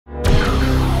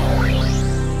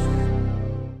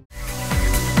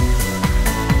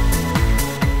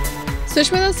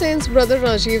Sushmita Sen's brother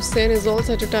Rajeev Sen is all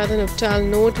set to tie the nuptial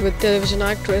note with television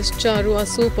actress Charu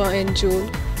Asopa in June.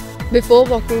 Before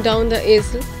walking down the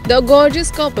aisle, the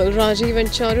gorgeous couple Rajeev and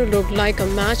Charu looked like a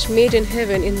match made in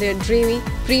heaven in their dreamy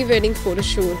pre-wedding photo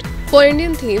shoot. For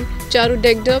Indian theme, Charu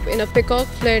decked up in a peacock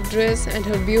flared dress and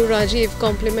her beau Rajeev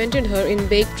complimented her in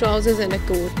baked trousers and a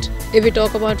coat. If we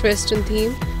talk about Western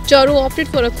theme, Charu opted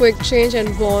for a quick change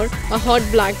and wore a hot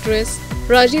black dress.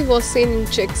 Rajeev was seen in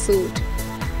check suit.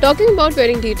 Talking about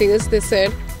wedding details, they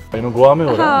said, Goa में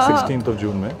हो रहा है 16th of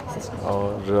June में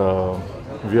और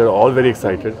we are all very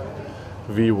excited.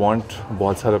 We want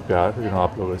बहुत सारा प्यार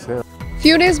आप लोगों से.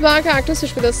 Few days back, actress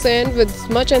Sushmita Sen with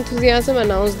much enthusiasm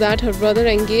announced that her brother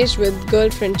engaged with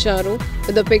girlfriend Charu.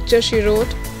 With the picture she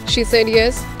wrote, she said,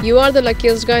 "Yes, you are the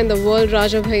luckiest guy in the world,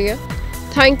 Raja Bhaiya.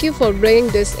 Thank you for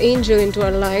bringing this angel into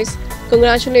our lives.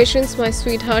 Congratulations, my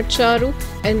sweetheart Charu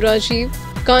and Rajeev.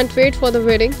 Can't wait for the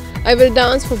wedding. I will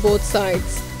dance for both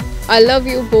sides. I love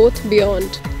you both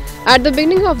beyond." At the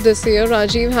beginning of this year,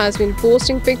 Rajeev has been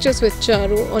posting pictures with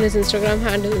Charu on his Instagram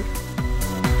handle.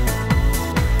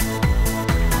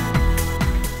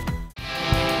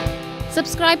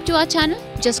 Subscribe to our channel.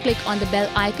 Just click on the bell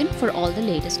icon for all the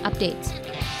latest updates.